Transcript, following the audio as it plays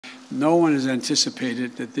No one has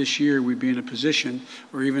anticipated that this year we'd be in a position,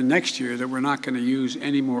 or even next year, that we're not going to use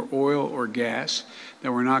any more oil or gas,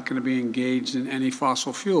 that we're not going to be engaged in any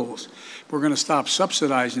fossil fuels. We're going to stop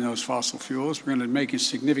subsidizing those fossil fuels. We're going to make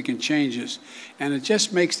significant changes. And it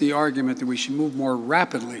just makes the argument that we should move more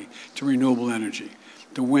rapidly to renewable energy,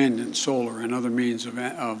 to wind and solar and other means of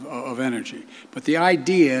energy. But the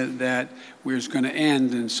idea that we're going to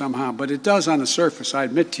end and somehow, but it does on the surface, I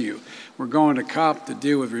admit to you. We're going to COP to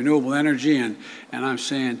deal with renewable energy, and I'm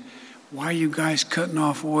saying, why are you guys cutting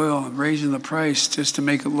off oil and raising the price just to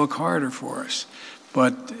make it look harder for us?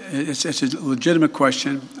 But it's a legitimate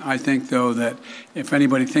question. I think, though, that if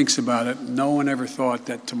anybody thinks about it, no one ever thought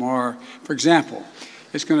that tomorrow, for example,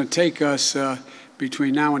 it's going to take us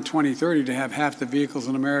between now and 2030 to have half the vehicles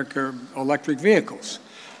in America electric vehicles.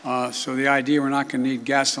 So the idea we're not going to need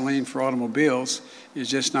gasoline for automobiles is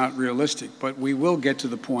just not realistic. But we will get to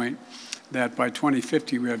the point that by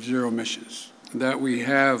 2050 we have zero emissions, that we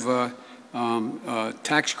have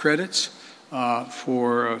tax credits of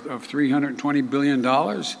 $320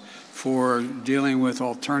 billion for dealing with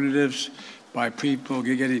alternatives by people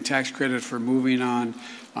getting tax credit for moving on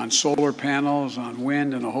solar panels, on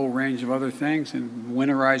wind, and a whole range of other things, and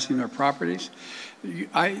winterizing their properties.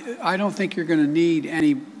 I don't think you're going to need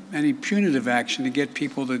any punitive action to get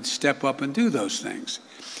people to step up and do those things.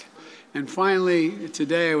 And finally,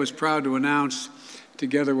 today I was proud to announce,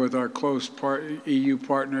 together with our close EU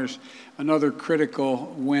partners, another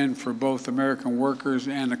critical win for both American workers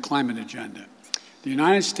and the climate agenda. The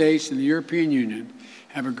United States and the European Union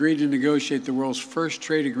have agreed to negotiate the world's first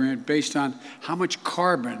trade agreement based on how much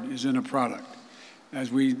carbon is in a product,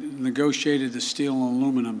 as we negotiated the steel and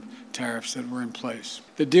aluminum tariffs that were in place.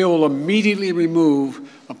 The deal will immediately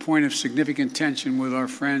remove a point of significant tension with our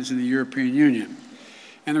friends in the European Union.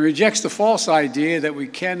 And it rejects the false idea that we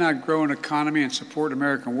cannot grow an economy and support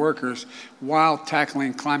American workers while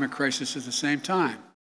tackling climate crisis at the same time.